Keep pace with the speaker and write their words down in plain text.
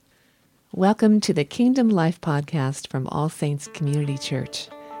Welcome to the Kingdom Life podcast from All Saints Community Church.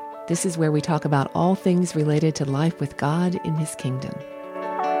 This is where we talk about all things related to life with God in His kingdom.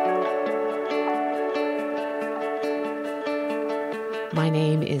 My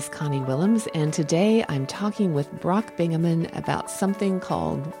name is Connie Willems, and today I'm talking with Brock Bingaman about something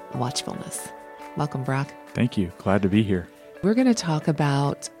called watchfulness. Welcome, Brock. Thank you. Glad to be here. We're going to talk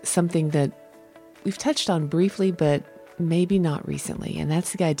about something that we've touched on briefly, but maybe not recently, and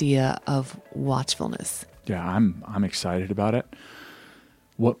that's the idea of watchfulness. Yeah, I'm excited about it.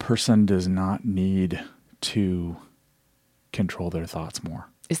 What person does not need to control their thoughts more?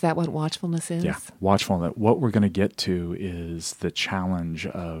 Is that what watchfulness is? Yeah, watchfulness. What we're going to get to is the challenge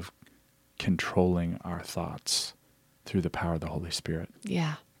of controlling our thoughts through the power of the Holy Spirit.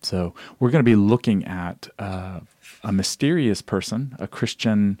 Yeah. So we're going to be looking at a mysterious person, a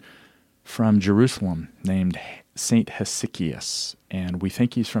Christian from Jerusalem named Saint Hesychius, and we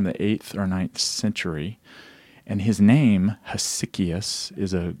think he's from the 8th or 9th century. And his name, Hesychius,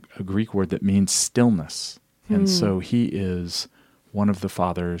 is a Greek word that means stillness. And so he is one of the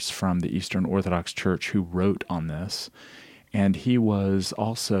fathers from the Eastern Orthodox Church who wrote on this. And he was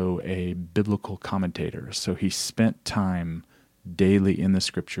also a biblical commentator. So he spent time daily in the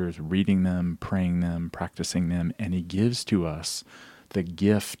scriptures, reading them, praying them, practicing them, and he gives to us the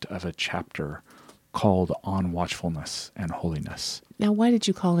gift of a chapter called On Watchfulness and Holiness. Now, why did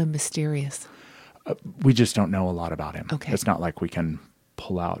you call him mysterious? We just don't know a lot about him. Okay. It's not like we can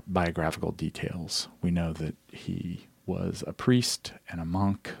pull out biographical details. We know that he was a priest and a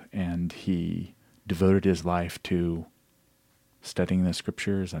monk, and he devoted his life to studying the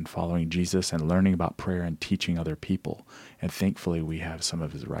scriptures and following Jesus and learning about prayer and teaching other people. And thankfully, we have some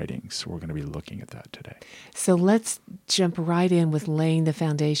of his writings. So we're going to be looking at that today. So let's jump right in with laying the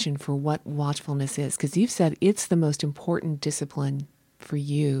foundation for what watchfulness is, because you've said it's the most important discipline for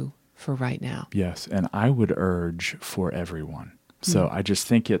you for right now. Yes, and I would urge for everyone. So I just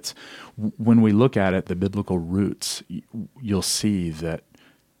think it's, when we look at it, the biblical roots, you'll see that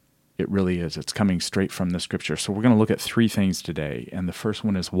it really is. It's coming straight from the scripture. So we're going to look at three things today. And the first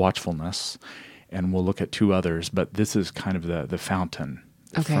one is watchfulness. And we'll look at two others, but this is kind of the fountain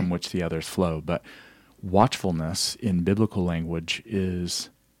from which the others flow. But watchfulness in biblical language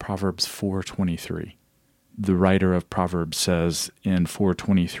is Proverbs 4:23. The writer of Proverbs says in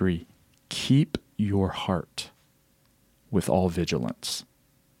 4:23, "Keep your heart with all vigilance,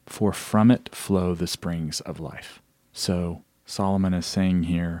 for from it flow the springs of life." So Solomon is saying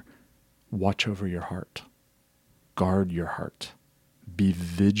here, watch over your heart. Guard your heart. Be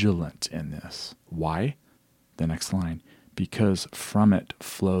vigilant in this. Why? The next line, because from it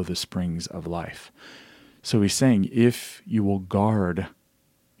flow the springs of life. So he's saying, if you will guard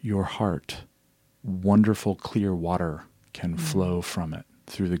your heart, wonderful clear water can flow from it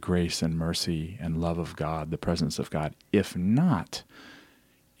through the grace and mercy and love of God, the presence of God. If not,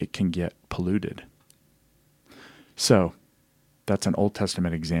 it can get polluted. So that's an Old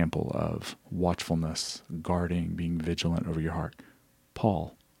Testament example of watchfulness, guarding, being vigilant over your heart.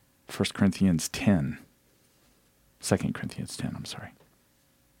 Paul, 2 Corinthians 10,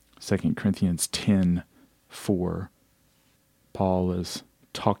 Paul is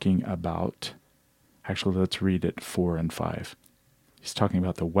talking about, actually let's read it 4 and 5. He's talking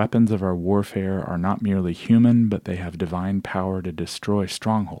about the weapons of our warfare are not merely human, but they have divine power to destroy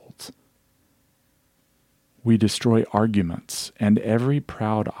strongholds. We destroy arguments and every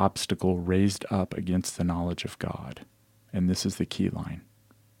proud obstacle raised up against the knowledge of God. And this is the key line.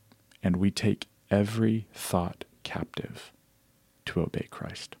 And we take every thought captive to obey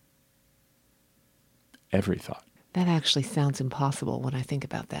Christ. Every thought. That actually sounds impossible when I think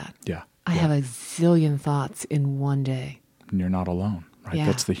about that. Yeah. I have a zillion thoughts in one day. And you're not alone, right? Yeah.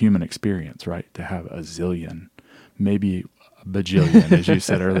 That's the human experience, right? To have a zillion, maybe a bajillion, as you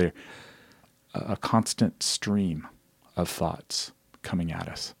said earlier. A constant stream of thoughts coming at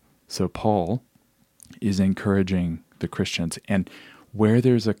us. So Paul is encouraging the Christians, and where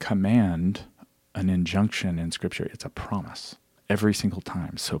there's a command, an injunction in Scripture, it's a promise every single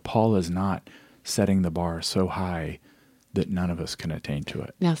time. So Paul is not setting the bar so high that none of us can attain to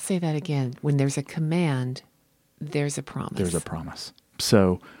it. Now say that again. When there's a command, there's a promise. There's a promise.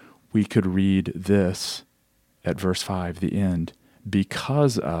 So we could read this at verse 5, the end,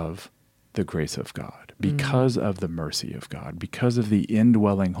 because of the grace of God, because of the mercy of God, because of the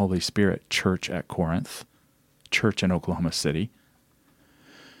indwelling Holy Spirit, church at Corinth, church in Oklahoma City,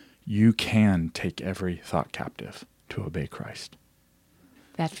 you can take every thought captive to obey Christ.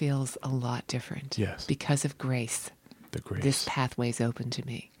 That feels a lot different. Yes. Because of grace. The grace. This pathway's open to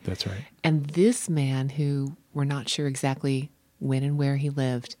me. That's right. And this man, who we're not sure exactly when and where he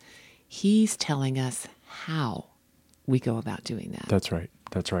lived, He's telling us how we go about doing that. That's right.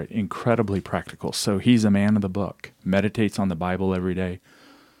 That's right. Incredibly practical. So he's a man of the book, meditates on the Bible every day.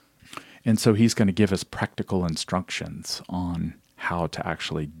 And so he's going to give us practical instructions on how to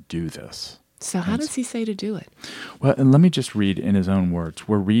actually do this. So how does he say to do it? Well, and let me just read in his own words.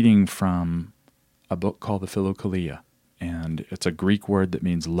 We're reading from a book called the Philokalia, and it's a Greek word that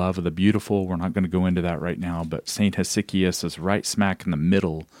means love of the beautiful. We're not going to go into that right now, but St. Hesychius is right smack in the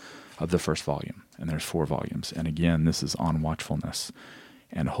middle of the first volume, and there's 4 volumes. And again, this is on watchfulness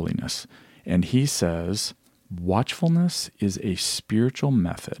and holiness. And he says, watchfulness is a spiritual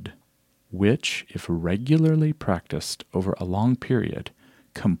method which, if regularly practiced over a long period,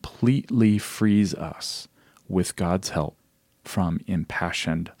 completely frees us, with God's help, from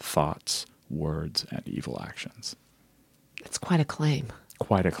impassioned thoughts, words, and evil actions. That's quite a claim.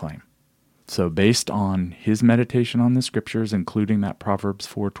 Quite a claim. So based on his meditation on the scriptures, including that Proverbs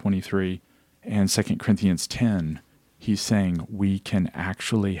 4:23 and 2 Corinthians 10, he's saying we can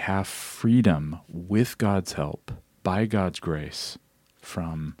actually have freedom with God's help, by God's grace,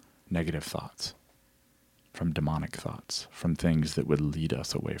 from negative thoughts, from demonic thoughts, from things that would lead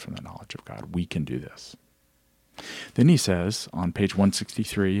us away from the knowledge of God. We can do this. Then he says on page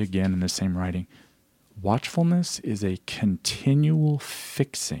 163, again in the same writing, watchfulness is a continual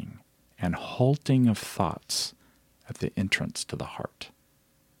fixing and halting of thoughts at the entrance to the heart.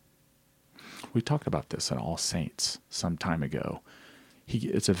 We talked about this in All Saints some time ago.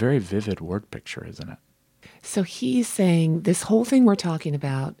 It's a very vivid word picture, isn't it? So he's saying this whole thing we're talking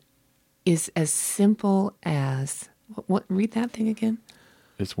about is as simple as, read that thing again?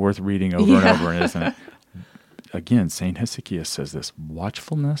 It's worth reading over and over, isn't it? Again, St. Hesychius says this,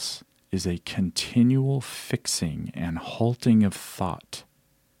 watchfulness is a continual fixing and halting of thought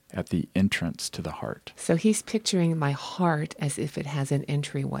at the entrance to the heart. So he's picturing my heart as if it has an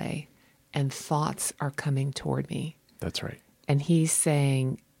entryway and thoughts are coming toward me. That's right. And he's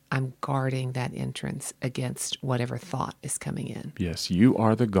saying, I'm guarding that entrance against whatever thought is coming in. Yes, you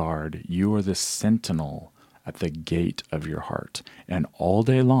are the guard. You are the sentinel at the gate of your heart. And all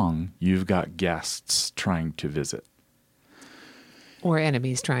day long, you've got guests trying to visit. Or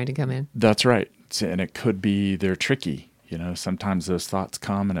enemies trying to come in. That's right. And it could be they're tricky. You know, sometimes those thoughts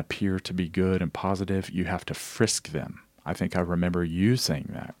come and appear to be good and positive. You have to frisk them. I think I remember you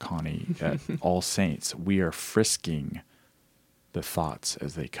saying that, Connie, at All Saints. We are frisking the thoughts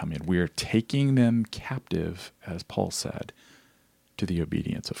as they come in. We are taking them captive, as Paul said, to the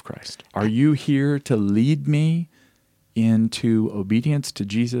obedience of Christ. Are you here to lead me into obedience to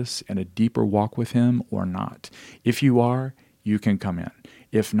Jesus and a deeper walk with him or not? If you are, you can come in.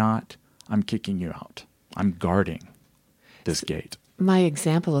 If not, I'm kicking you out. I'm guarding this gate. My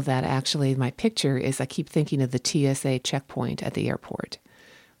example of that, actually, my picture is I keep thinking of the TSA checkpoint at the airport,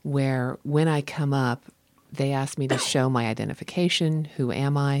 where when I come up, they ask me to show my identification. Who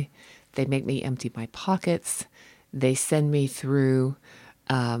am I? They make me empty my pockets. They send me through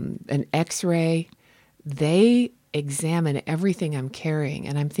an X-ray. They examine everything I'm carrying.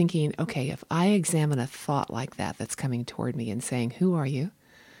 And I'm thinking, okay, if I examine a thought like that that's coming toward me and saying, who are you?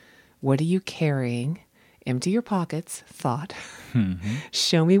 What are you carrying? Empty your pockets, thought. Mm-hmm.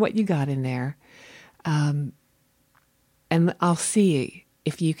 Show me what you got in there. And I'll see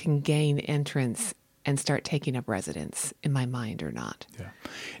if you can gain entrance and start taking up residence in my mind or not. Yeah.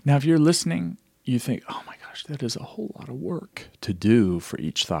 Now, if you're listening, you think, oh my gosh, that is a whole lot of work to do for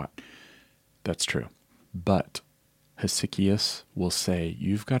each thought. That's true. But Hesychius will say,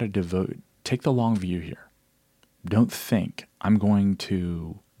 you've got to take the long view here. Don't think, I'm going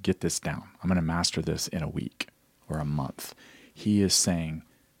to get this down. I'm going to master this in a week or a month. He is saying,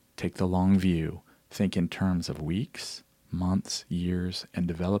 take the long view. Think in terms of weeks, months, years, and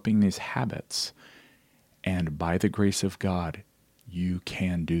developing these habits. And by the grace of God, you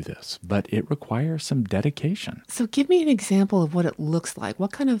can do this. But it requires some dedication. So give me an example of what it looks like.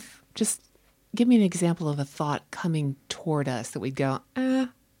 Just give me an example of a thought coming toward us that we'd go,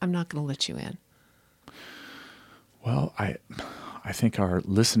 I'm not going to let you in. Well, I think our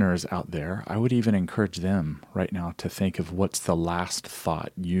listeners out there, I would even encourage them right now to think of what's the last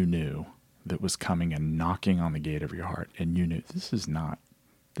thought you knew that was coming and knocking on the gate of your heart. And you knew this is not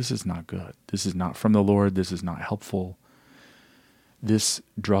good. This is not from the Lord. This is not helpful. This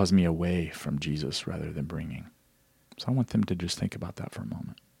draws me away from Jesus rather than bringing. So I want them to just think about that for a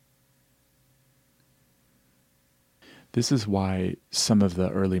moment. This is why some of the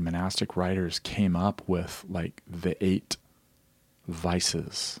early monastic writers came up with like the 8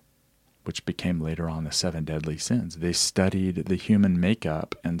 vices, which became later on the 7 deadly sins. They studied the human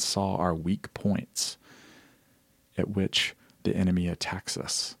makeup and saw our weak points at which the enemy attacks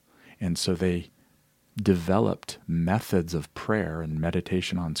us. And so they developed methods of prayer and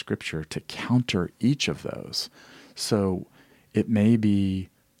meditation on Scripture to counter each of those. So it may be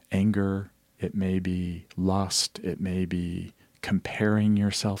anger, it may be lust, it may be comparing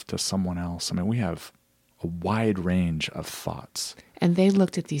yourself to someone else. I mean, we have a wide range of thoughts. And they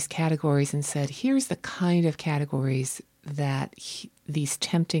looked at these categories and said, here's the kind of categories that these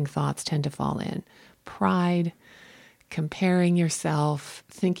tempting thoughts tend to fall in. Pride, comparing yourself,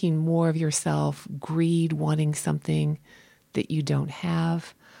 thinking more of yourself, greed, wanting something that you don't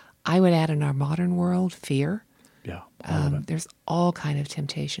have. I would add in our modern world, fear. Yeah, all of it. There's all kind of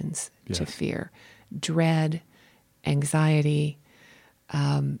temptations to Yes. fear. Dread, anxiety,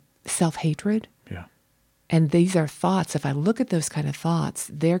 self-hatred. Yeah, And these are thoughts. If I look at those kind of thoughts,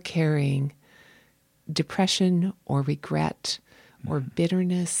 they're carrying depression or regret or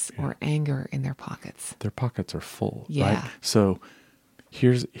bitterness or anger in their pockets. their pockets are full, Yeah. right? So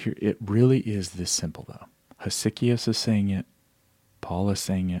here, it really is this simple, though. Hesychius is saying it. Paul is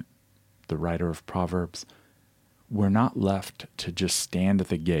saying it. The writer of Proverbs. We're not left to just stand at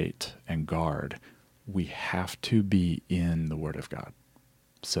the gate and guard. We have to be in the Word of God.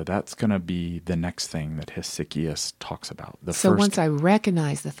 So that's going to be the next thing that Hesychius talks about. So once I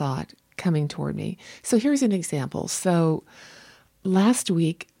recognize the thought coming toward me. So here's an example. So last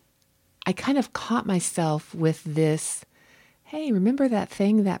week, I kind of caught myself with this, hey, remember that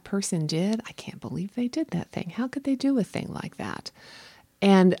thing that person did? I can't believe they did that thing. How could they do a thing like that?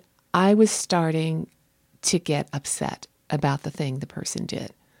 And I was starting to get upset about the thing the person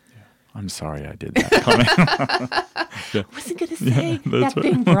did. I'm sorry I did that. Comment. I wasn't going to say that that's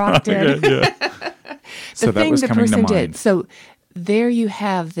thing Brock did. Yeah. So The that thing was the coming to person did. mind. So there you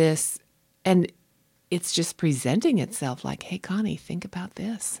have this, and it's just presenting itself like, hey, Connie, think about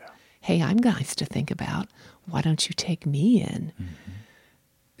this. Yeah. Hey, I'm nice to think about. Why don't you take me in? Mm-hmm.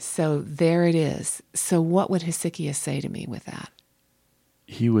 So there it is. So what would Hesychius say to me with that?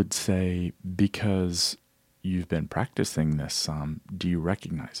 He would say, because you've been practicing this some, do you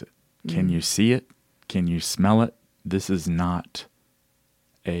recognize it? Can you see it? Can you smell it? This is not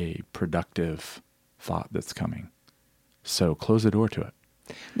a productive thought that's coming. So close the door to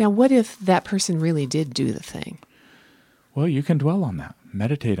it. Now, what if that person really did do the thing? Well, you can dwell on that,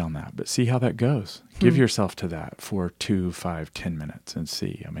 meditate on that, but see how that goes. Give yourself to that for 2, 5, 10 minutes and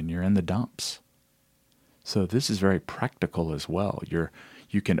see. I mean, you're in the dumps. So this is very practical as well.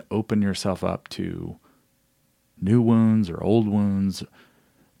 You can open yourself up to new wounds or old wounds,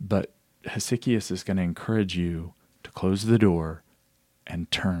 but Hesychius is going to encourage you to close the door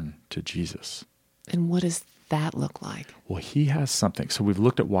and turn to Jesus. And what does that look like? Well, he has something. So we've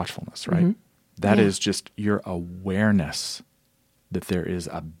looked at watchfulness, right? Mm-hmm. That is just your awareness that there is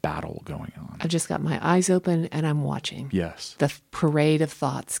a battle going on. I've just got my eyes open and I'm watching. Yes. The parade of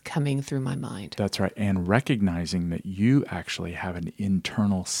thoughts coming through my mind. That's right. And recognizing that you actually have an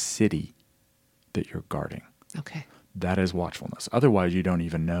internal city that you're guarding. Okay. That is watchfulness. Otherwise, you don't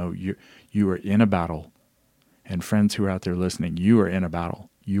even know you are in a battle. And friends who are out there listening, you are in a battle.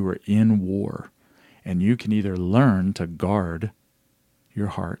 You are in war. And you can either learn to guard your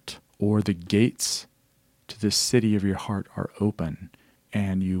heart, or the gates to this city of your heart are open,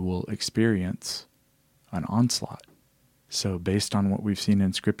 and you will experience an onslaught. So based on what we've seen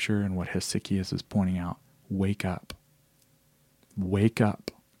in Scripture and what Hesychius is pointing out, wake up. Wake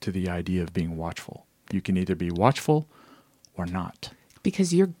up to the idea of being watchful. You can either be watchful or not.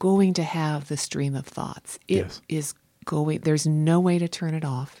 Because you're going to have the stream of thoughts. It is going, there's no way to turn it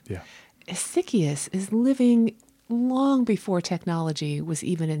off. Yeah. Hesychius is living long before technology was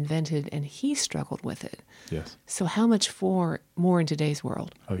even invented, and he struggled with it. Yes. So how much more in today's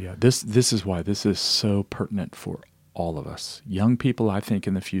world? Oh, yeah. This is why this is so pertinent for all of us. Young people, I think,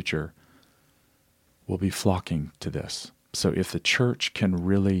 in the future will be flocking to this. So if the church can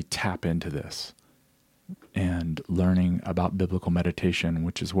really tap into this and learning about biblical meditation,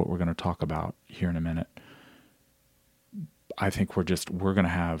 which is what we're going to talk about here in a minute, I think we're going to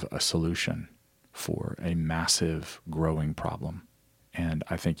have a solution for a massive growing problem. And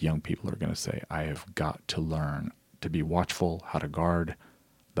I think young people are going to say, I have got to learn to be watchful, how to guard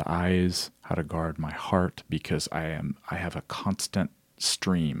the eyes, how to guard my heart, because I have a constant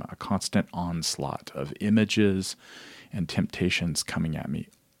stream, a constant onslaught of images and temptations coming at me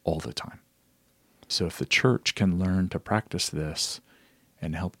all the time. So if the church can learn to practice this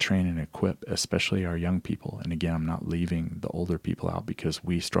and help train and equip, especially our young people, and again, I'm not leaving the older people out because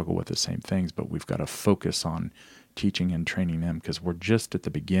we struggle with the same things, but we've got to focus on teaching and training them because we're just at the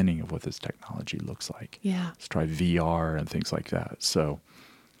beginning of what this technology looks like. Yeah. Let's try VR and things like that. So,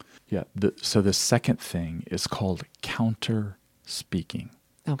 yeah. So the second thing is called counter speaking.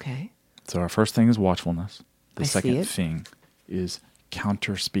 Okay. So our first thing is watchfulness. The I see second it. thing is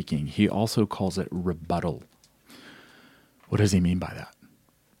counter speaking. He also calls it rebuttal. What does he mean by that?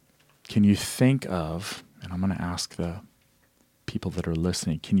 Can you think of, and I'm going to ask the people that are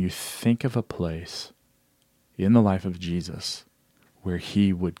listening, can you think of a place in the life of Jesus where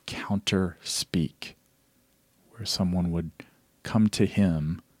he would counter speak, where someone would come to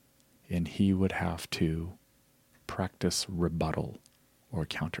him and he would have to practice rebuttal or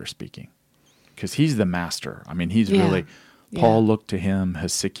counter speaking? Because he's the master. I mean, he's Yeah. really, Paul looked to him,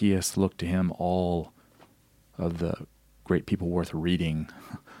 Hesychius looked to him, all of the great people worth reading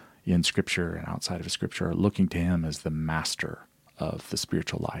in Scripture and outside of Scripture are looking to him as the master of the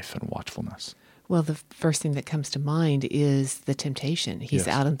spiritual life and watchfulness. Well, the first thing that comes to mind is the temptation. He's Yes.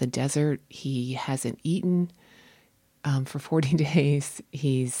 out in the desert. He hasn't eaten for 40 days.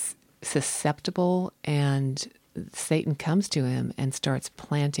 He's susceptible, and Satan comes to him and starts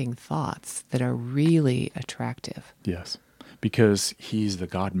planting thoughts that are really attractive. Yes. Because he's the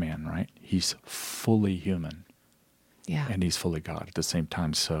God-man, right? He's fully human Yeah. and he's fully God at the same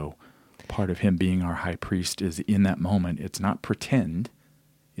time. So part of him being our high priest is in that moment. It's not pretend.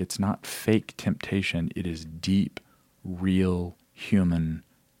 It's not fake temptation. It is deep, real, human,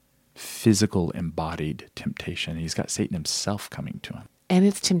 physical, embodied temptation. He's got Satan himself coming to him. And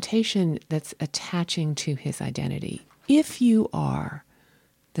it's temptation that's attaching to his identity. If you are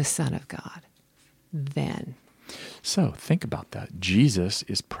the Son of God, then. So think about that. Jesus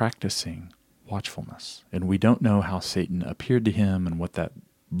is practicing watchfulness. And we don't know how Satan appeared to him and what that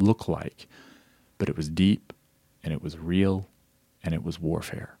looked like. But it was deep, and it was real, and it was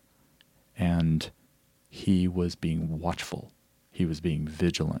warfare. And he was being watchful. He was being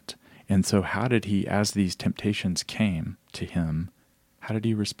vigilant. And so how did he, as these temptations came to him, how did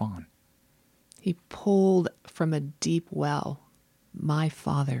he respond? He pulled from a deep well. My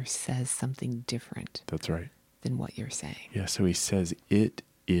Father says something different That's right. than what you're saying. Yeah, so he says, it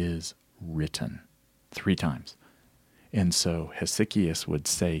is written 3 times. And so Hesychius would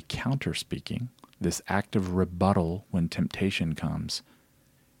say, counter-speaking, this act of rebuttal when temptation comes,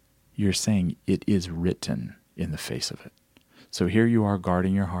 you're saying it is written in the face of it. So here you are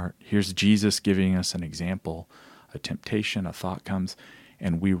guarding your heart. Here's Jesus giving us an example. A temptation, a thought comes,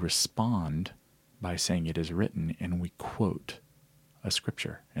 and we respond by saying it is written, and we quote a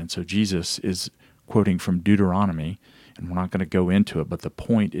scripture. And so Jesus is quoting from Deuteronomy, and we're not going to go into it, but the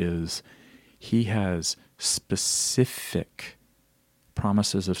point is he has specific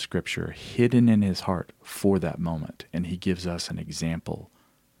promises of Scripture hidden in his heart for that moment, and he gives us an example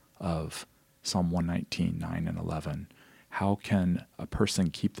of Psalm 119, 9 and 11. How can a person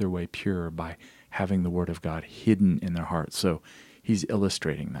keep their way pure? By having the Word of God hidden in their heart. So he's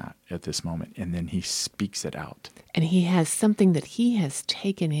illustrating that at this moment, and then he speaks it out. And he has something that he has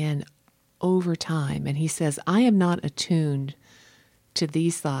taken in over time. And he says, I am not attuned to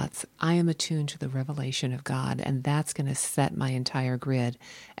these thoughts. I am attuned to the revelation of God, and that's going to set my entire grid.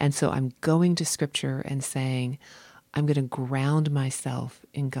 And so I'm going to Scripture and saying, I'm going to ground myself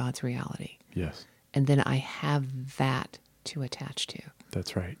in God's reality. Yes. And then I have that to attach to.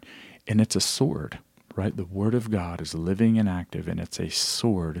 That's right. And it's a sword, right? The Word of God is living and active, and it's a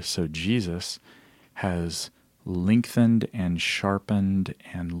sword. So Jesus has lengthened and sharpened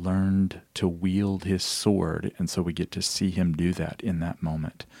and learned to wield his sword. And so we get to see him do that in that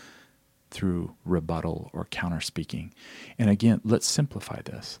moment through rebuttal or counter-speaking. And again, let's simplify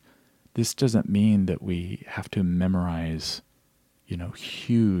this. This doesn't mean that we have to memorize,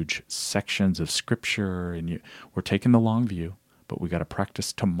 huge sections of Scripture, and we're taking the long view, but we got to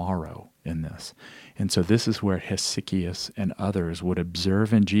practice tomorrow in this. And so this is where Hesychius and others would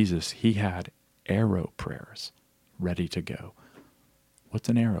observe in Jesus. He had arrow prayers ready to go. What's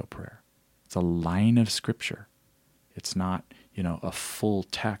an arrow prayer? It's a line of Scripture. It's not, a full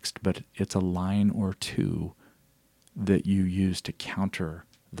text, but it's a line or two that you use to counter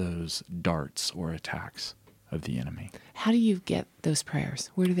those darts or attacks of the enemy. How do you get those prayers?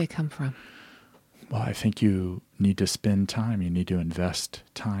 Where do they come from? Well, I think you need to spend time. You need to invest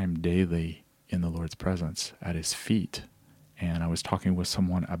time daily in the Lord's presence at his feet. And I was talking with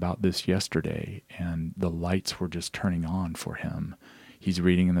someone about this yesterday, and the lights were just turning on for him. He's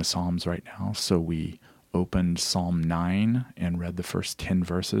reading in the Psalms right now, so we opened Psalm 9 and read the first 10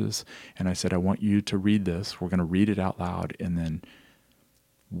 verses. And I said, I want you to read this. We're going to read it out loud, and then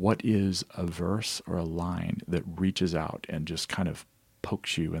what is a verse or a line that reaches out and just kind of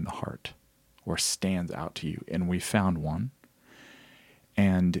pokes you in the heart or stands out to you? And we found one.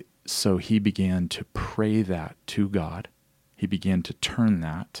 And so he began to pray that to God. He began to turn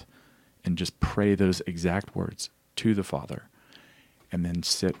that and just pray those exact words to the Father. and then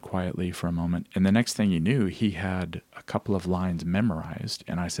sit quietly for a moment. And the next thing you knew, he had a couple of lines memorized.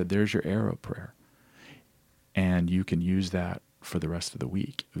 And I said, there's your arrow prayer. And you can use that for the rest of the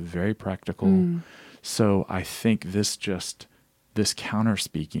week. Very practical. So I think this counter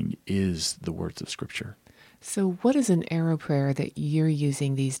speaking is the words of Scripture. So what is an arrow prayer that you're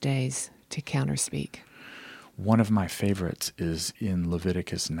using these days to counter speak? One of my favorites is in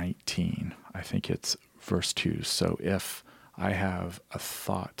Leviticus 19. I think it's verse 2. So if I have a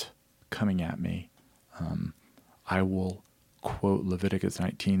thought coming at me, I will quote Leviticus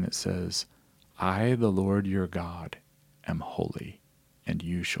 19 that says, I, the Lord your God, am holy, and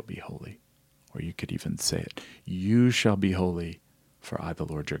you shall be holy. Or you could even say it, you shall be holy, for I, the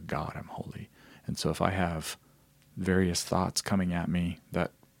Lord your God, am holy. And so if I have various thoughts coming at me,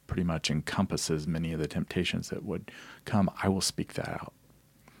 that pretty much encompasses many of the temptations that would come, I will speak that out.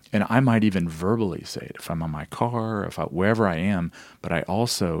 And I might even verbally say it if I'm on my car, wherever I am, but I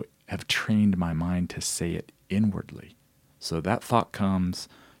also have trained my mind to say it inwardly. So that thought comes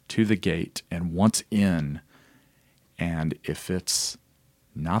to the gate, and once in, and if it's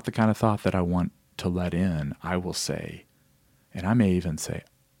not the kind of thought that I want to let in, I will say, and I may even say,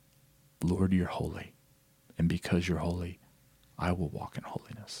 Lord, you're holy. And because you're holy, I will walk in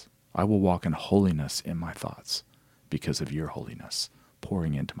holiness. I will walk in holiness in my thoughts because of your holiness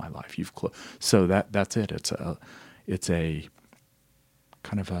pouring into my life. So that's it. It's a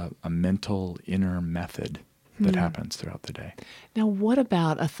kind of a mental inner method that happens throughout the day. Now, what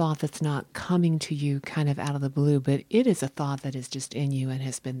about a thought that's not coming to you kind of out of the blue, but it is a thought that is just in you and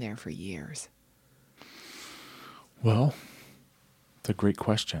has been there for years? Well, it's a great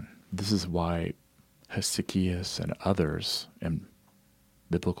question. This is why Hesychius and others, and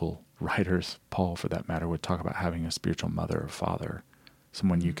biblical writers, Paul for that matter, would talk about having a spiritual mother or father,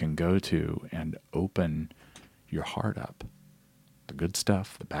 someone you can go to and open your heart up. The good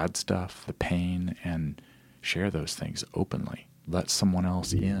stuff, the bad stuff, the pain, and share those things openly. Let someone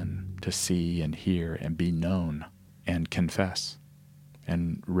else in to see and hear and be known and confess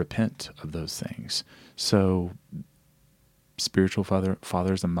and repent of those things. So spiritual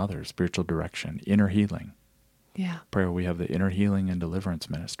fathers and mothers, spiritual direction, inner healing. Yeah. Prayer, we have the inner healing and deliverance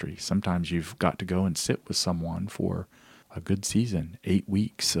ministry. Sometimes you've got to go and sit with someone for a good season, 8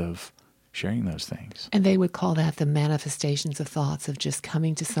 weeks of sharing those things. And they would call that the manifestations of thoughts, of just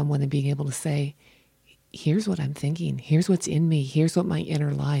coming to someone and being able to say, here's what I'm thinking. Here's what's in me. Here's what my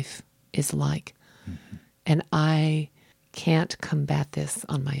inner life is like. Mm-hmm. And I can't combat this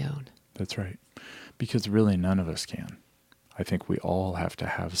on my own. That's right. Because really none of us can. I think we all have to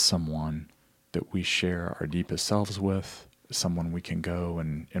have someone that we share our deepest selves with, someone we can go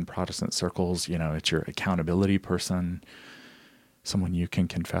and in Protestant circles, it's your accountability person, someone you can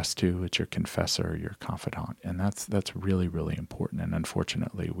confess to, it's your confessor, your confidant. And that's really, really important. And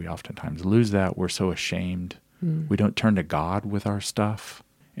unfortunately, we oftentimes lose that. We're so ashamed. We don't turn to God with our stuff,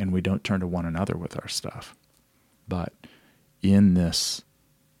 and we don't turn to one another with our stuff. But in this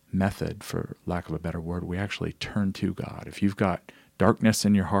method, for lack of a better word, we actually turn to God. If you've got darkness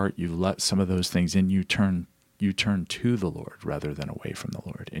in your heart, you've let some of those things in, you turn to the Lord rather than away from the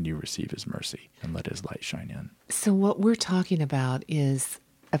Lord, and you receive his mercy and let his light shine in. So what we're talking about is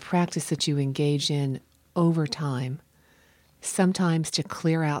a practice that you engage in over time, sometimes to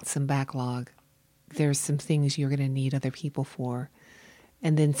clear out some backlog. There's some things you're going to need other people for,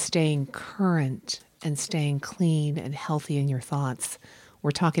 and then staying current and staying clean and healthy in your thoughts.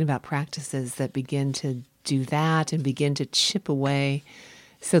 We're talking about practices that begin to do that and begin to chip away.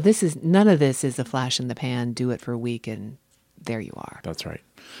 So none of this is a flash in the pan, do it for a week and there you are. That's right.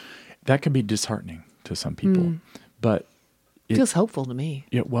 That can be disheartening to some people, but it feels hopeful to me.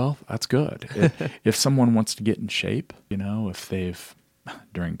 Yeah, well, that's good. If someone wants to get in shape, if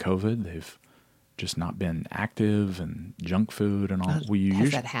during COVID, they've just not been active and junk food and all.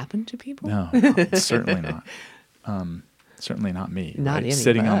 Has that happened to people? No, certainly not. Certainly not me. Not right?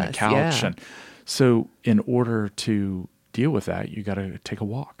 Sitting on the us, couch. Yeah. And so in order to deal with that, you got to take a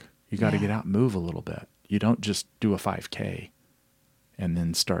walk. You got to get out and move a little bit. You don't just do a 5K and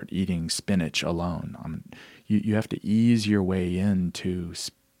then start eating spinach alone. You have to ease your way into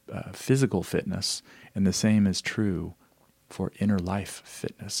physical fitness, and the same is true for inner life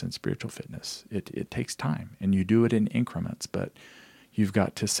fitness and spiritual fitness. It takes time, and you do it in increments, but you've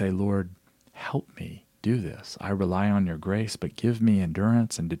got to say, Lord, help me do this. I rely on your grace, but give me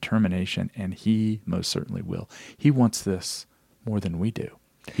endurance and determination, and he most certainly will. He wants this more than we do.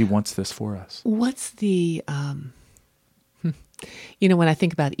 He wants this for us. What's the, when I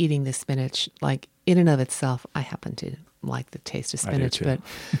think about eating the spinach, like in and of itself, I happen to like the taste of I do spinach, too. but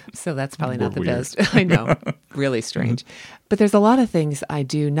so that's probably We're not the weird. best. I know, really strange. But there's a lot of things I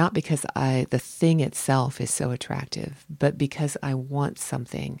do, not because the thing itself is so attractive, but because I want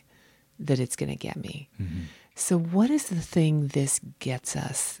something that it's going to get me. Mm-hmm. So what is the thing this gets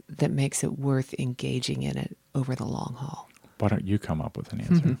us that makes it worth engaging in it over the long haul? Why don't you come up with an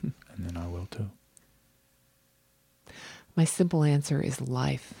answer, and then I will too. My simple answer is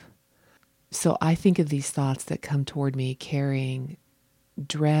life. So I think of these thoughts that come toward me carrying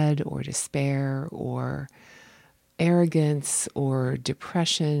dread or despair or arrogance or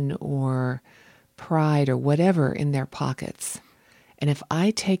depression or pride or whatever in their pockets. And if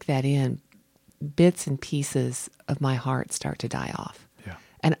I take that in, bits and pieces of my heart start to die off. Yeah.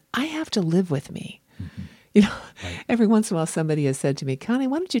 And I have to live with me. Mm-hmm. You know, Right. every once in a while somebody has said to me, Connie,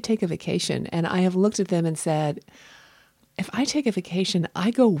 why don't you take a vacation? And I have looked at them and said, if I take a vacation,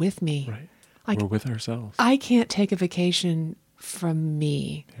 I go with me. Right. Like, We're with ourselves. I can't take a vacation from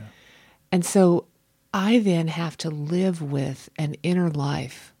me. Yeah. And so I then have to live with an inner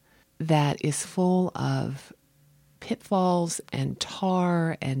life that is full of pitfalls and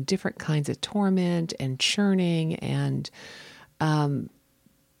tar and different kinds of torment and churning and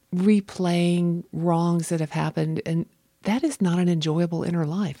replaying wrongs that have happened. And that is not an enjoyable inner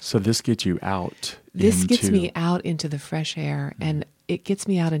life. So this gets you out. This gets me out into the fresh air, and it gets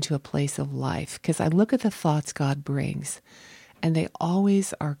me out into a place of life, because I look at the thoughts God brings, and they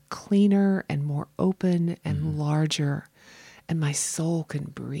always are cleaner and more open and larger, and my soul can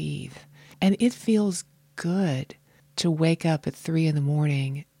breathe. And it feels good to wake up at 3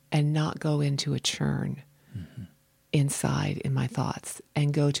 a.m. and not go into a churn inside in my thoughts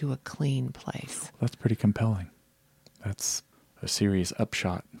and go to a clean place. That's pretty compelling. That's a serious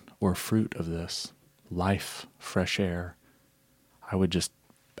upshot or fruit of this. Life, fresh air. I would just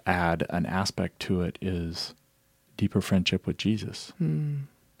add an aspect to it is deeper friendship with Jesus and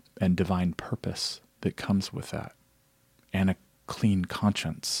divine purpose that comes with that, and a clean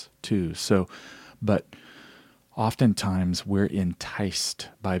conscience too. So, but oftentimes we're enticed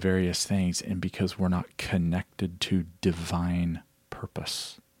by various things, and because we're not connected to divine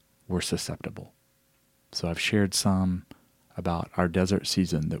purpose, we're susceptible. So I've shared some about our desert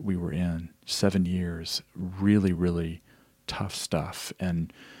season that we were in, 7 years, really, really tough stuff.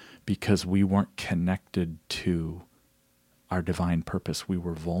 And because we weren't connected to our divine purpose, we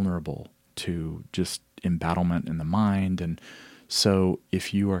were vulnerable to just embattlement in the mind. And so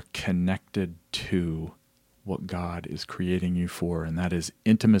if you are connected to what God is creating you for, and that is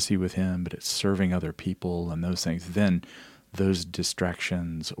intimacy with Him, but it's serving other people and those things, then those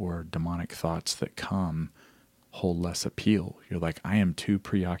distractions or demonic thoughts that come hold less appeal. You're like, I am too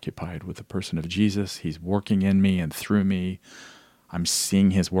preoccupied with the person of Jesus. He's working in me and through me. I'm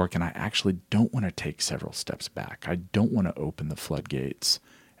seeing His work, and I actually don't want to take several steps back. I don't want to open the floodgates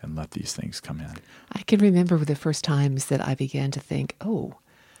and let these things come in. I can remember the first times that I began to think, oh,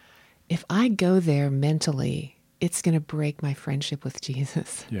 if I go there mentally, it's going to break my friendship with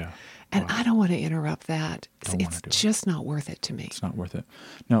Jesus. Yeah. And Wow. I don't want to interrupt that. Don't wanna It's do it. just not worth it to me. It's not worth it.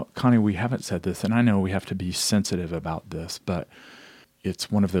 No, Connie, we haven't said this, and I know we have to be sensitive about this, but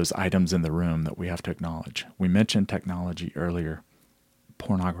it's one of those items in the room that we have to acknowledge. We mentioned technology earlier,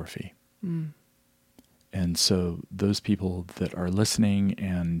 pornography. And so those people that are listening,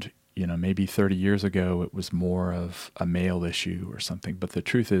 and maybe 30 years ago it was more of a male issue or something, but the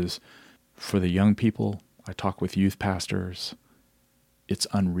truth is, for the young people, I talk with youth pastors, it's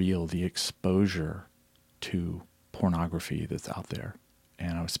unreal, the exposure to pornography that's out there.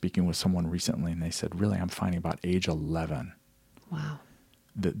 And I was speaking with someone recently, and they said, really, I'm finding about age 11 Wow.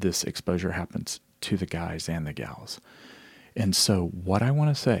 that this exposure happens to the guys and the gals. And so what I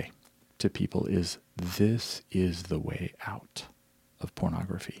want to say to people is, this is the way out of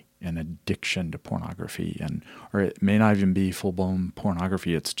pornography and addiction to pornography, or it may not even be full-blown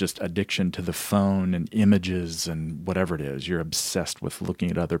pornography. It's just addiction to the phone and images and whatever it is. You're obsessed with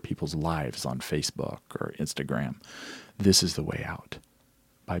looking at other people's lives on Facebook or Instagram. This is the way out,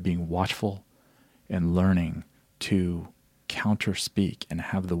 by being watchful and learning to counter-speak and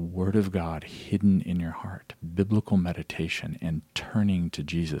have the Word of God hidden in your heart, biblical meditation, and turning to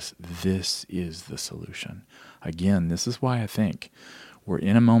Jesus. This is the solution. Again, this is why I think we're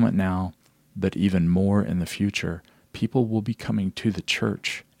in a moment now, but even more in the future, people will be coming to the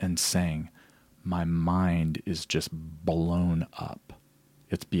church and saying, my mind is just blown up.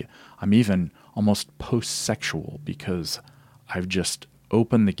 I'm even almost post-sexual because I've just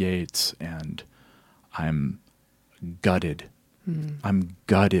opened the gates and I'm gutted. I'm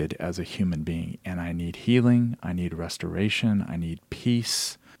gutted as a human being, and I need healing. I need restoration. I need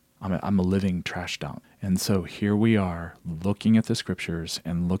peace. I'm a living trash dump. And so here we are looking at the scriptures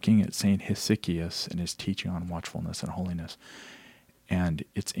and looking at St. Hesychius and his teaching on watchfulness and holiness. And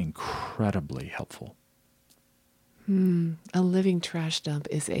it's incredibly helpful. A living trash dump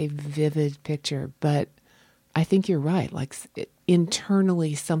is a vivid picture, but I think you're right. Like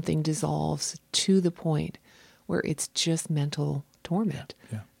internally, something dissolves to the point where it's just mental torment.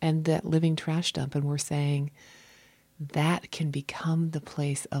 Yeah. And that living trash dump, and we're saying that can become the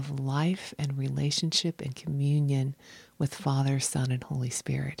place of life and relationship and communion with Father, Son, and Holy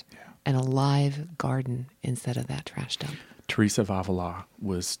Spirit, and a live garden instead of that trash dump. Teresa of Avila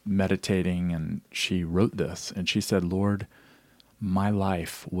was meditating and she wrote this and she said, Lord, my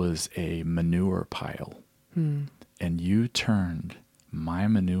life was a manure pile and you turned my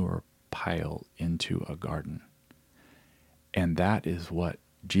manure pile into a garden. And that is what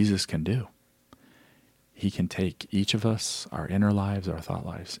Jesus can do. He can take each of us, our inner lives, our thought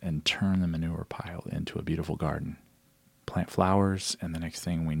lives, and turn the manure pile into a beautiful garden. Plant flowers, and the next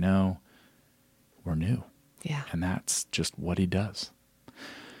thing we know, we're new. Yeah. And that's just what he does.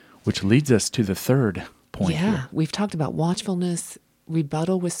 Which leads us to the third point here. We've talked about watchfulness,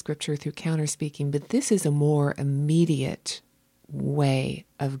 rebuttal with Scripture through counter-speaking, but this is a more immediate way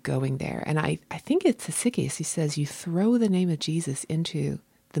of going there. And I think it's Hesychius. He says, you throw the name of Jesus into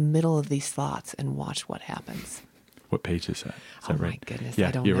the middle of these thoughts and watch what happens. What page is that? Is Oh that my right? goodness, Yeah,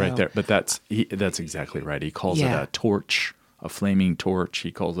 I don't you're know. right there. But that's exactly right. He calls it Yeah. a torch, a flaming torch.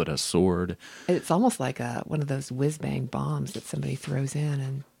 He calls it a sword. It's almost like one of those whiz-bang bombs that somebody throws in.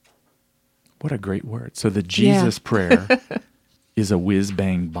 And What a great word. So the Jesus prayer is a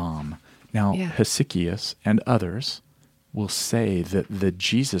whiz-bang bomb. Now, Yeah. Hesychius and others will say that the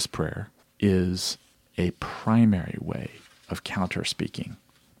Jesus prayer is a primary way of counter-speaking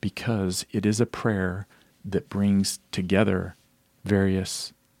because it is a prayer that brings together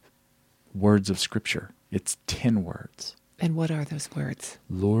various words of Scripture. It's 10 words. And what are those words?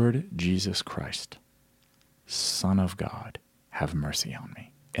 Lord Jesus Christ, Son of God, have mercy on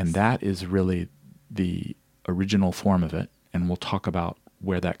me. And that is really the original form of it, and we'll talk about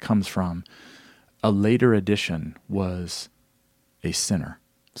where that comes from. A later edition was a sinner.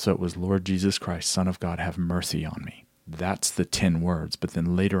 So it was, Lord Jesus Christ, Son of God, have mercy on me. That's the 10 words. But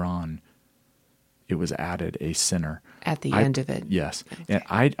then later on, it was added a sinner. At the end of it. Yes. Okay.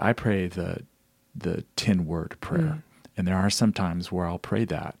 And I pray the 10-word prayer. And there are some times where I'll pray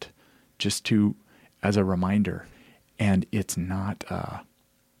that just as a reminder. And it's not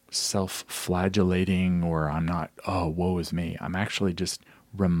self-flagellating or I'm not, oh, woe is me. I'm actually just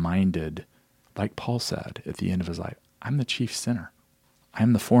reminded, like Paul said at the end of his life, I'm the chief sinner. I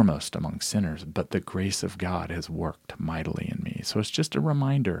am the foremost among sinners, but the grace of God has worked mightily in me. So it's just a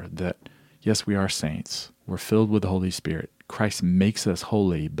reminder that, yes, we are saints. We're filled with the Holy Spirit. Christ makes us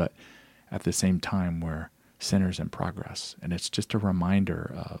holy, but at the same time, we're sinners in progress. And it's just a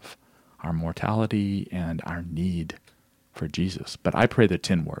reminder of our mortality and our need for Jesus. But I pray the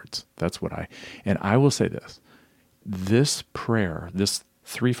 10 words. That's and I will say this prayer, this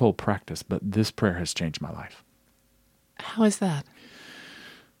threefold practice, but this prayer has changed my life. How is that?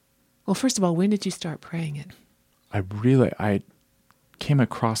 Well, first of all, when did you start praying it? I came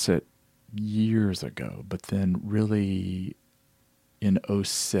across it years ago, but then really in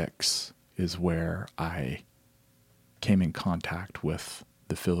 2006 is where I came in contact with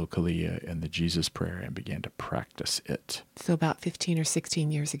the Philokalia and the Jesus prayer and began to practice it. So about 15 or 16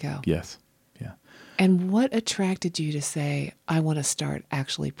 years ago. Yes. Yeah. And what attracted you to say, I want to start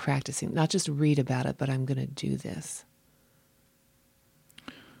actually practicing, not just read about it, but I'm going to do this?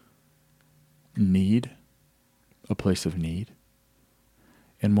 Need, a place of need.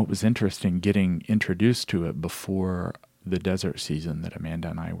 And what was interesting, getting introduced to it before the desert season that Amanda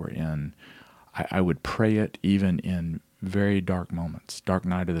and I were in, I would pray it even in very dark moments, dark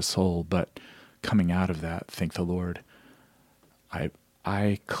night of the soul, but coming out of that, thank the Lord,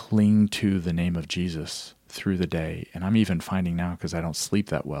 I cling to the name of Jesus through the day. And I'm even finding now, because I don't sleep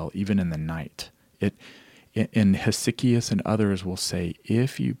that well, even in the night, and Hesychius and others will say,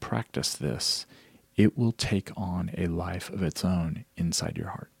 if you practice this, it will take on a life of its own inside your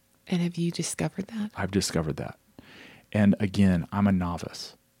heart. And have you discovered that? I've discovered that. And again, I'm a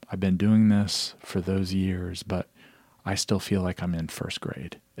novice. I've been doing this for those years, but I still feel like I'm in first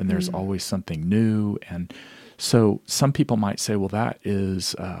grade. And there's always something new. And so some people might say, well, that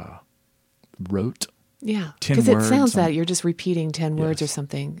is rote. Yeah, 10 because it words sounds on- that you're just repeating 10 words or Yes.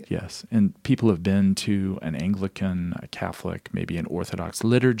 something. Yes, and people have been to an Anglican, a Catholic, maybe an Orthodox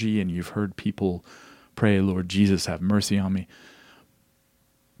liturgy, and you've heard people pray, Lord Jesus, have mercy on me.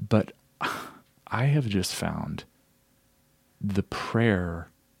 But I have just found the prayer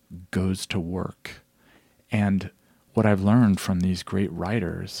goes to work. And what I've learned from these great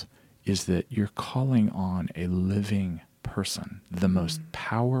writers is that you're calling on a living person, the most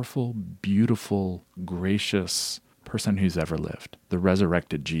powerful, beautiful, gracious person who's ever lived, the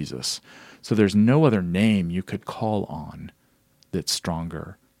resurrected Jesus. So there's no other name you could call on that's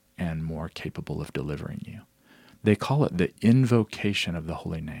stronger and more capable of delivering you. They call it the invocation of the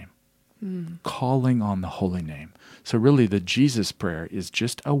holy name, calling on the holy name. So really the Jesus prayer is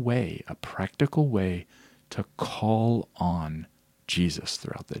just a way, a practical way to call on Jesus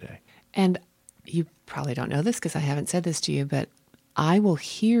throughout the day. And you probably don't know this because I haven't said this to you, but I will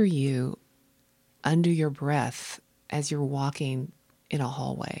hear you under your breath as you're walking in a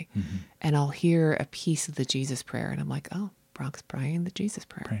hallway. And I'll hear a piece of the Jesus prayer. And I'm like, oh, Brock's praying the Jesus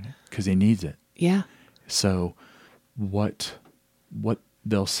prayer. Praying it because he needs it. Yeah. So what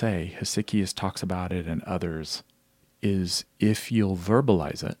they'll say, Hesychius talks about it and others, is if you'll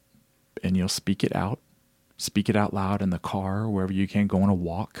verbalize it and you'll speak it out loud in the car, wherever you can, go on a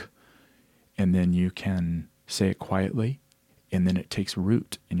walk, and then you can say it quietly, and then it takes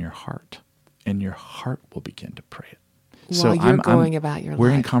root in your heart, and your heart will begin to pray it. While you're going about your life.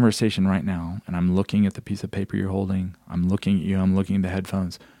 We're in conversation right now, and I'm looking at the piece of paper you're holding. I'm looking at you. I'm looking at the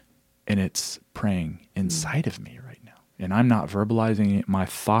headphones, and it's praying inside of me right now. And I'm not verbalizing it. My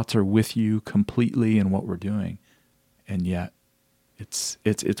thoughts are with you completely in what we're doing, and yet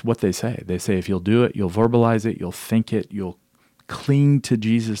it's what they say. They say if you'll do it, you'll verbalize it, you'll think it, you'll cling to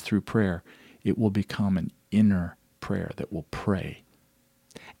Jesus through prayer, it will become an inner prayer that will pray.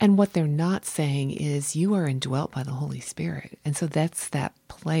 And what they're not saying is you are indwelt by the Holy Spirit. And so that's that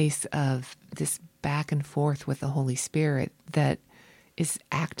place of this back and forth with the Holy Spirit that is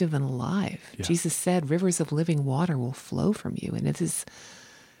active and alive. Yeah. Jesus said, rivers of living water will flow from you. And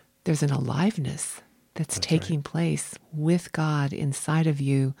there's an aliveness that's taking place with God inside of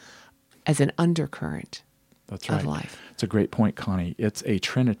you as an undercurrent of life. It's a great point, Connie. It's a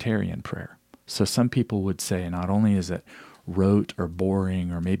Trinitarian prayer. So some people would say not only is it rote or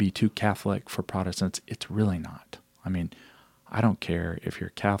boring or maybe too Catholic for Protestants, it's really not. I mean, I don't care if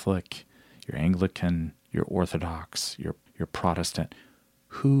you're Catholic, you're Anglican, you're Orthodox, you're Protestant.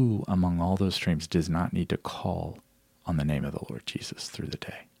 Who among all those streams does not need to call on the name of the Lord Jesus through the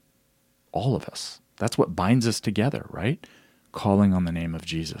day? All of us. That's what binds us together, right? Calling on the name of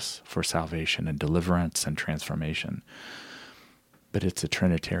Jesus for salvation and deliverance and transformation. But it's a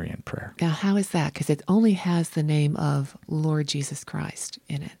Trinitarian prayer. Now, how is that? Because it only has the name of Lord Jesus Christ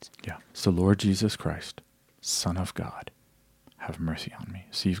in it. Yeah. So, Lord Jesus Christ, Son of God, have mercy on me.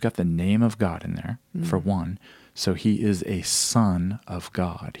 So you've got the name of God in there, for one. So he is a son of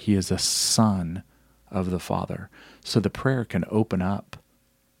God. He is a son of the Father. So the prayer can open up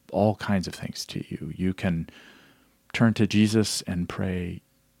all kinds of things to you. You can turn to Jesus and pray,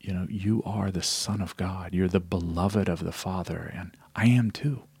 you are the Son of God. You're the beloved of the Father. And I am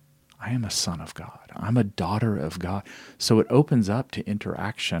too. I am a son of God. I'm a daughter of God. So it opens up to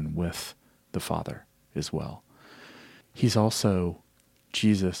interaction with the Father as well. He's also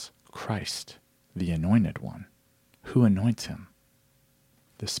Jesus Christ, the anointed one. Who anoints him?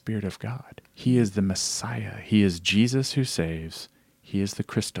 The Spirit of God. He is the Messiah. He is Jesus who saves. He is the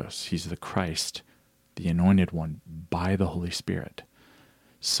Christos. He's the Christ, the anointed one by the Holy Spirit.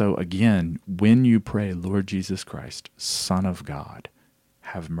 So again, when you pray, Lord Jesus Christ, Son of God,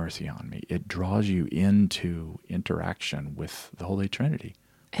 have mercy on me, it draws you into interaction with the Holy Trinity.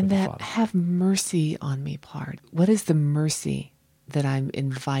 And that have mercy on me part. What is the mercy that I'm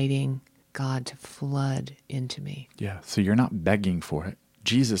inviting God to flood into me? Yeah, so you're not begging for it.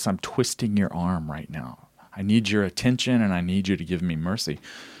 Jesus, I'm twisting your arm right now. I need your attention and I need you to give me mercy.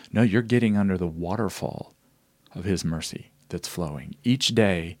 No, you're getting under the waterfall of his mercy that's flowing. Each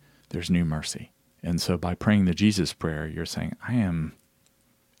day, there's new mercy. And so by praying the Jesus prayer, you're saying, I am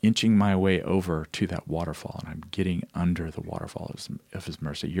inching my way over to that waterfall, and I'm getting under the waterfall of his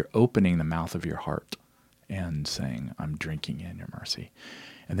mercy. You're opening the mouth of your heart and saying, I'm drinking in your mercy.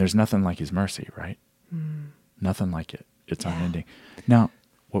 And there's nothing like his mercy, right? Nothing like it. It's unending. Now,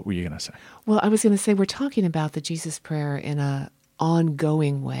 what were you going to say? Well, I was going to say we're talking about the Jesus prayer in a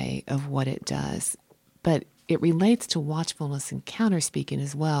ongoing way of what it does, but it relates to watchfulness and counterspeaking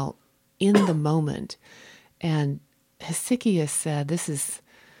as well in the moment. And Hesychius said this is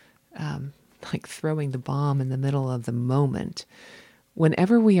like throwing the bomb in the middle of the moment.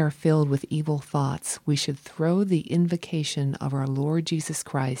 Whenever we are filled with evil thoughts, we should throw the invocation of our Lord Jesus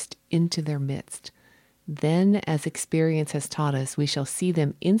Christ into their midst. Then, as experience has taught us, we shall see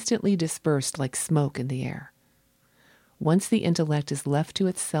them instantly dispersed like smoke in the air. Once the intellect is left to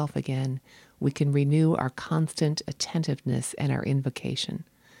itself again, we can renew our constant attentiveness and our invocation.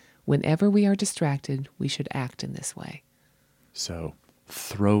 Whenever we are distracted, we should act in this way. So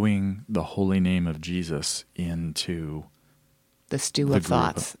throwing the holy name of Jesus into The stew the of group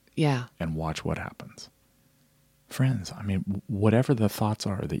thoughts. Yeah. and watch what happens. Friends, I mean, whatever the thoughts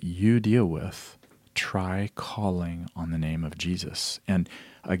are that you deal with, try calling on the name of Jesus. And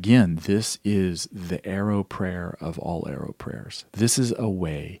again, this is the arrow prayer of all arrow prayers. This is a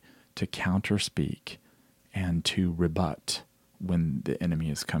way to counter speak and to rebut when the enemy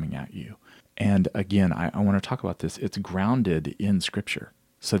is coming at you. And again, I want to talk about this. It's grounded in Scripture.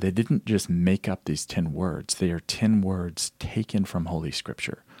 So they didn't just make up these 10 words. They are 10 words taken from Holy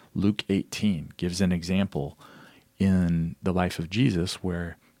Scripture. Luke 18 gives an example in the life of Jesus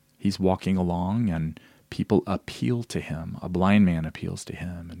where he's walking along and people appeal to him. A blind man appeals to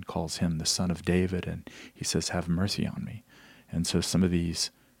him and calls him the Son of David, and he says, "Have mercy on me." And so some of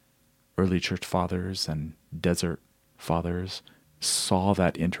these early church fathers and desert fathers saw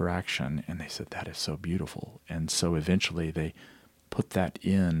that interaction and they said, that is so beautiful. And so eventually they put that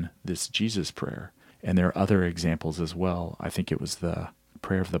in this Jesus prayer. And there are other examples as well. I think it was the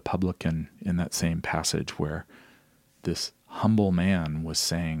prayer of the publican in that same passage where this humble man was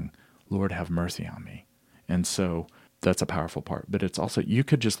saying, "Lord, have mercy on me." And so that's a powerful part. But it's also, you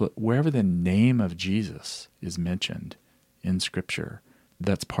could just look, wherever the name of Jesus is mentioned in Scripture,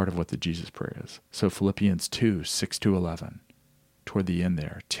 that's part of what the Jesus prayer is. So Philippians 2, 6 to 11, toward the end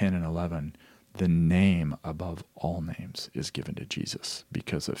there, 10 and 11, the name above all names is given to Jesus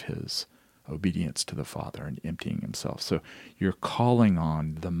because of his obedience to the Father and emptying himself. So you're calling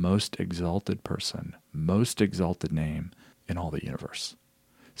on the most exalted person, most exalted name in all the universe.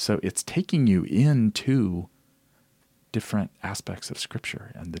 So it's taking you into different aspects of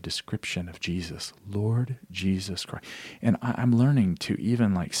Scripture and the description of Jesus, Lord Jesus Christ. And I'm learning to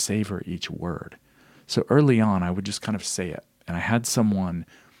even like savor each word. So early on, I would just kind of say it. And I had someone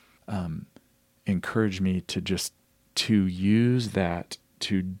encourage me to use that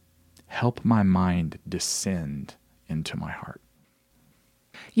to help my mind descend into my heart.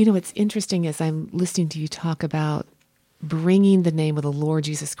 You know, it's interesting as I'm listening to you talk about bringing the name of the Lord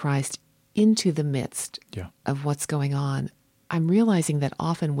Jesus Christ into the midst of what's going on. I'm realizing that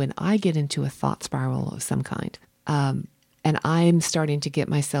often when I get into a thought spiral of some kind, and I'm starting to get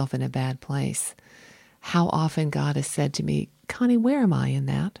myself in a bad place, how often God has said to me, "Connie, where am I in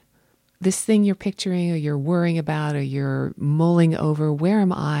that? This thing you're picturing or you're worrying about or you're mulling over, where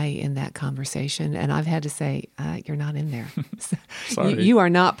am I in that conversation?" And I've had to say, you're not in there. Sorry. You are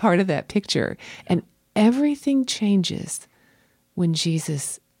not part of that picture. And everything changes when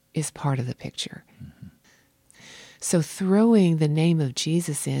Jesus is part of the picture. Mm-hmm. So throwing the name of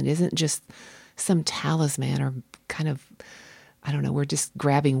Jesus in isn't just some talisman or kind of, I don't know, we're just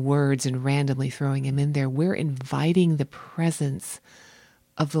grabbing words and randomly throwing him in there. We're inviting the presence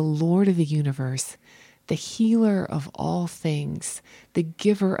of the Lord of the universe, the healer of all things, the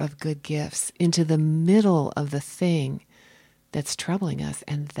giver of good gifts, into the middle of the thing that's troubling us.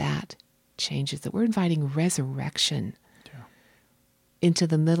 And that changes it. We're inviting resurrection into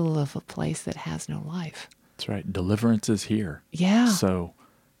the middle of a place that has no life. That's right. Deliverance is here. Yeah. So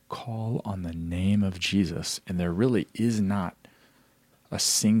call on the name of Jesus. And there really is not a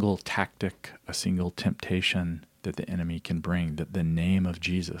single tactic, a single temptation that the enemy can bring that the name of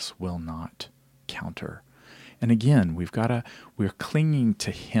Jesus will not counter. And again, we're clinging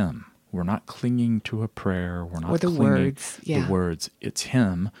to him. We're not clinging to a prayer. We're not or the clinging words. Yeah. the words. It's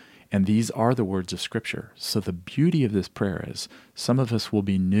him. And these are the words of Scripture. So the beauty of this prayer is some of us will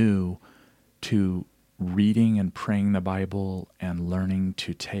be new to reading and praying the Bible and learning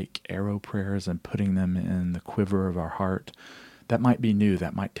to take arrow prayers and putting them in the quiver of our heart. That might be new.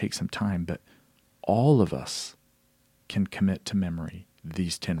 That might take some time. But all of us can commit to memory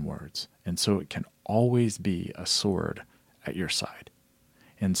these 10 words. And so it can always be a sword at your side.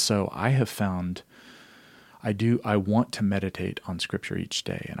 And so I have found I want to meditate on Scripture each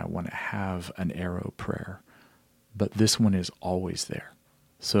day, and I want to have an arrow prayer, but this one is always there.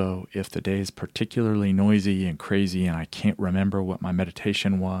 So if the day is particularly noisy and crazy and I can't remember what my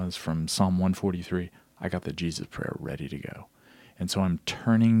meditation was from Psalm 143, I got the Jesus prayer ready to go. And so I'm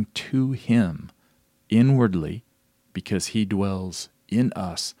turning to him inwardly because he dwells in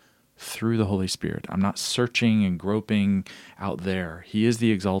us through the Holy Spirit. I'm not searching and groping out there. He is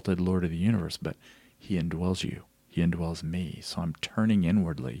the exalted Lord of the universe, but he indwells you. He indwells me. So I'm turning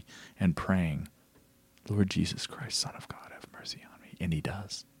inwardly and praying, Lord Jesus Christ, Son of God, have mercy on me. And he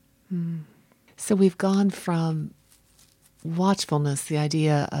does. So we've gone from watchfulness, the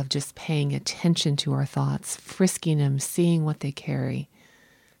idea of just paying attention to our thoughts, frisking them, seeing what they carry,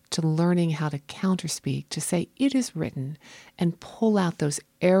 to learning how to counterspeak, to say, it is written, and pull out those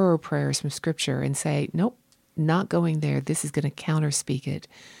error prayers from Scripture and say, nope, not going there. This is going to counterspeak it,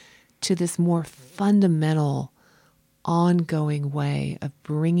 to this more fundamental, ongoing way of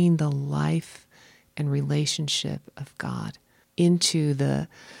bringing the life and relationship of God into the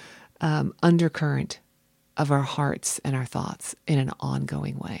undercurrent of our hearts and our thoughts in an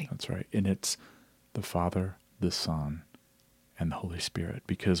ongoing way. That's right. And it's the Father, the Son, and the Holy Spirit.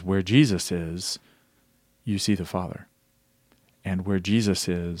 Because where Jesus is, you see the Father. And where Jesus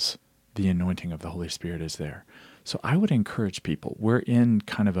is, the anointing of the Holy Spirit is there. So I would encourage people, we're in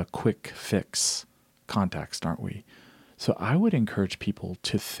kind of a quick fix context, aren't we? So I would encourage people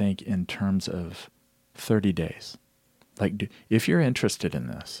to think in terms of 30 days. Like, if you're interested in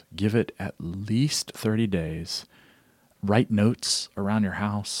this, give it at least 30 days. Write notes around your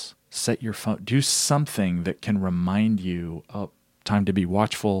house. Set your phone. Do something that can remind you, oh, time to be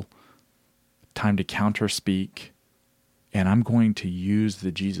watchful, time to counterspeak, and I'm going to use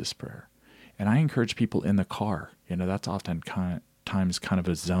the Jesus prayer. And I encourage people in the car. That's often times kind of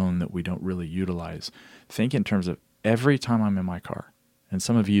a zone that we don't really utilize. Think in terms of every time I'm in my car. And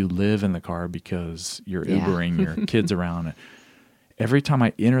some of you live in the car because you're Ubering your kids around. Every time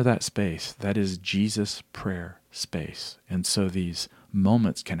I enter that space, that is Jesus' prayer space. And so these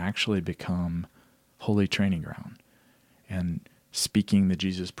moments can actually become holy training ground, and speaking the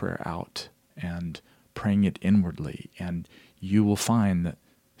Jesus prayer out and praying it inwardly. And you will find that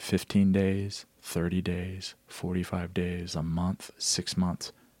 15 days, 30 days, 45 days, a month, 6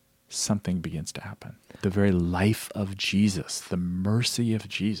 months, something begins to happen. The very life of Jesus, the mercy of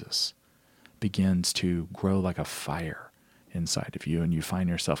Jesus, begins to grow like a fire inside of you, and you find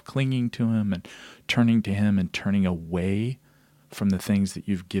yourself clinging to him and turning away from the things that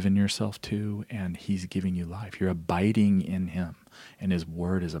you've given yourself to, and he's giving you life. You're abiding in him, and his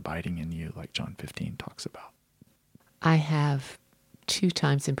word is abiding in you, like John 15 talks about. I have 2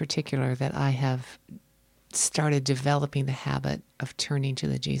 times in particular that I have started developing the habit of turning to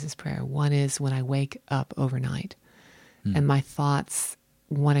the Jesus prayer. One is when I wake up overnight and my thoughts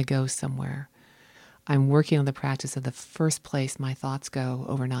want to go somewhere. I'm working on the practice of the first place my thoughts go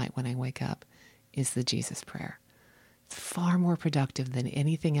overnight when I wake up is the Jesus prayer. It's far more productive than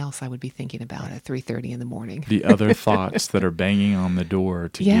anything else I would be thinking about at 3:30 in the morning. The other thoughts that are banging on the door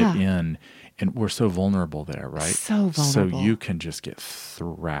to get in, and we're so vulnerable there, right? So vulnerable. So you can just get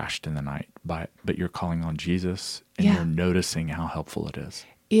thrashed in the night but you're calling on Jesus, and you're noticing how helpful it is.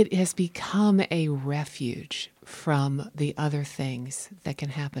 It has become a refuge from the other things that can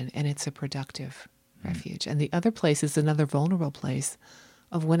happen, and it's a productive refuge. And the other place is another vulnerable place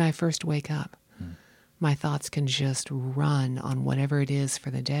of when I first wake up. My thoughts can just run on whatever it is for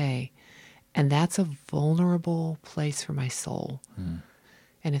the day, and that's a vulnerable place for my soul.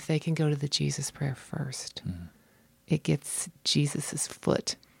 And if they can go to the Jesus prayer first, it gets Jesus's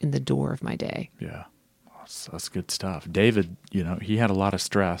foot in the door of my day. Yeah. That's good stuff. David, he had a lot of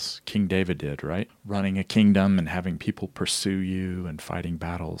stress. King David did, right? Running a kingdom and having people pursue you and fighting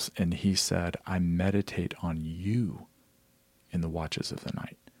battles. And he said, I meditate on you in the watches of the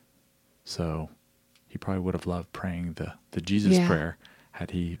night. So he probably would have loved praying the Jesus prayer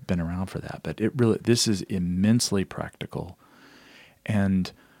had he been around for that. But this is immensely practical.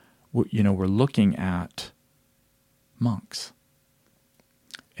 And, we're looking at monks.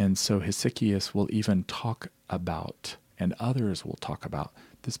 And so Hesychius will even talk about, and others will talk about,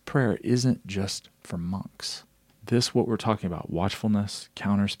 this prayer isn't just for monks. What we're talking about, watchfulness,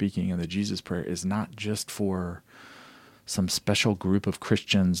 counterspeaking, and the Jesus prayer is not just for some special group of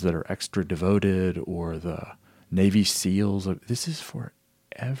Christians that are extra devoted or the Navy SEALs. This is for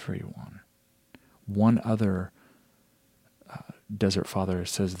everyone. One other Desert Father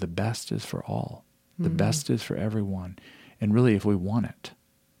says the best is for all. The best is for everyone. And really, if we want it.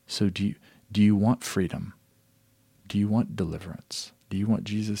 So do you want freedom? Do you want deliverance? Do you want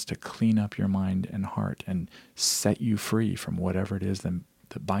Jesus to clean up your mind and heart and set you free from whatever it is that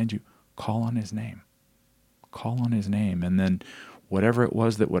binds you? Call on his name. Call on his name. And then whatever it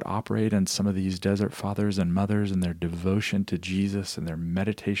was that would operate in some of these desert fathers and mothers and their devotion to Jesus and their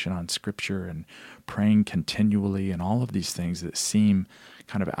meditation on Scripture and praying continually and all of these things that seem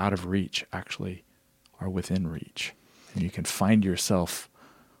kind of out of reach actually are within reach. And you can find yourself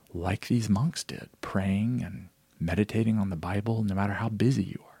like these monks did, praying and meditating on the Bible no matter how busy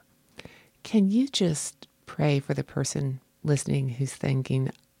you are. Can you just pray for the person listening who's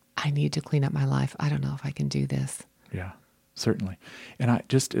thinking, I need to clean up my life. I don't know if I can do this. Yeah, certainly. And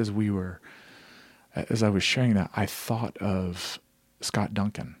as I was sharing that, I thought of Scott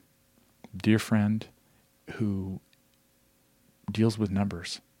Duncan, dear friend who deals with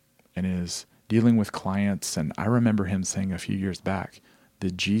numbers and is dealing with clients. And I remember him saying a few years back,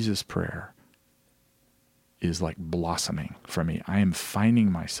 the Jesus prayer is like blossoming for me. I am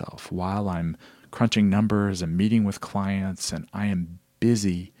finding myself while I'm crunching numbers and meeting with clients, and I am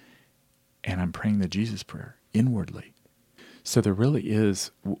busy, and I'm praying the Jesus prayer inwardly. So there really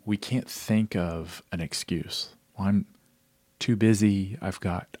is, we can't think of an excuse. Well, I'm too busy.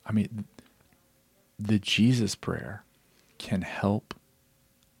 The Jesus prayer can help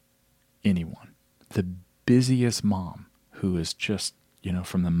anyone. The busiest mom who is just,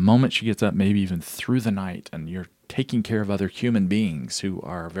 from the moment she gets up, maybe even through the night, and you're taking care of other human beings who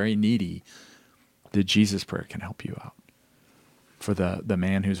are very needy, the Jesus prayer can help you out. For the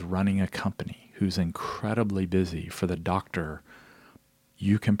man who's running a company, who's incredibly busy, for the doctor,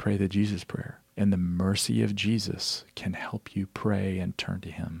 you can pray the Jesus prayer. And the mercy of Jesus can help you pray and turn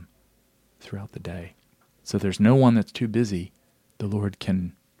to him throughout the day. So there's no one that's too busy. The Lord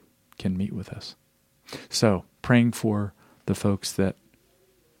can meet with us. So praying for the folks that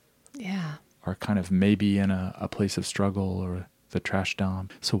are kind of maybe in a place of struggle or the trash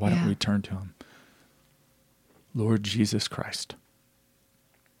dump. So why don't we turn to him? Lord Jesus Christ,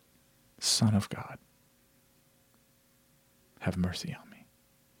 Son of God, have mercy on me.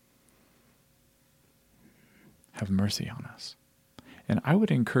 Have mercy on us. And I would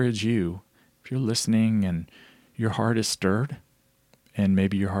encourage you, if you're listening and your heart is stirred, and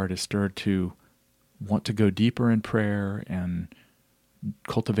maybe your heart is stirred to want to go deeper in prayer and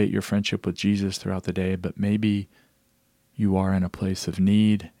cultivate your friendship with Jesus throughout the day, but maybe you are in a place of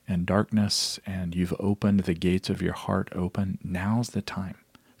need and darkness and you've opened the gates of your heart open, now's the time.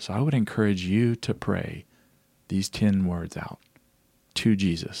 So I would encourage you to pray these 10 words out to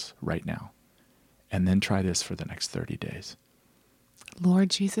Jesus right now, and then try this for the next 30 days.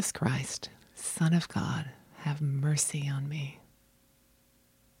 Lord Jesus Christ, Son of God, have mercy on me.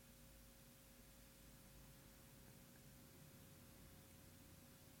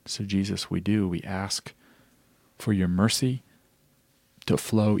 So Jesus, we ask for your mercy to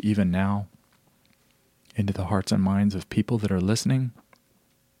flow even now into the hearts and minds of people that are listening.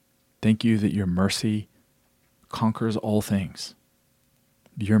 Thank you that your mercy conquers all things.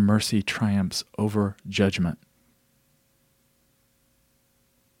 Your mercy triumphs over judgment.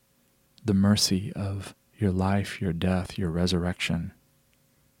 The mercy of your life, your death, your resurrection,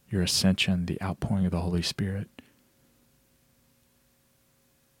 your ascension, the outpouring of the Holy Spirit.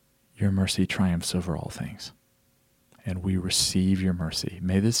 Your mercy triumphs over all things. And we receive your mercy.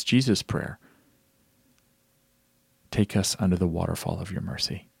 May this Jesus prayer take us under the waterfall of your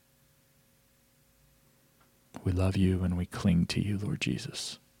mercy. We love you and we cling to you, Lord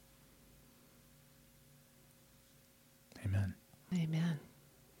Jesus. Amen. Amen.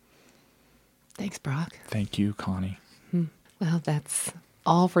 Thanks, Brock. Thank you, Connie. Well, that's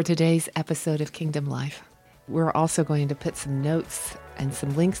all for today's episode of Kingdom Life. We're also going to put some notes and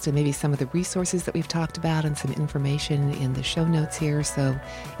some links to maybe some of the resources that we've talked about and some information in the show notes here. So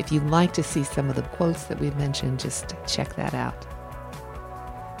if you'd like to see some of the quotes that we've mentioned, just check that out.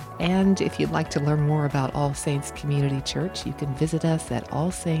 And if you'd like to learn more about All Saints Community Church, you can visit us at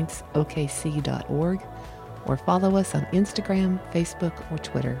allsaintsokc.org or follow us on Instagram, Facebook, or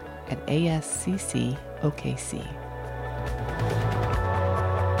Twitter at ASCCOKC.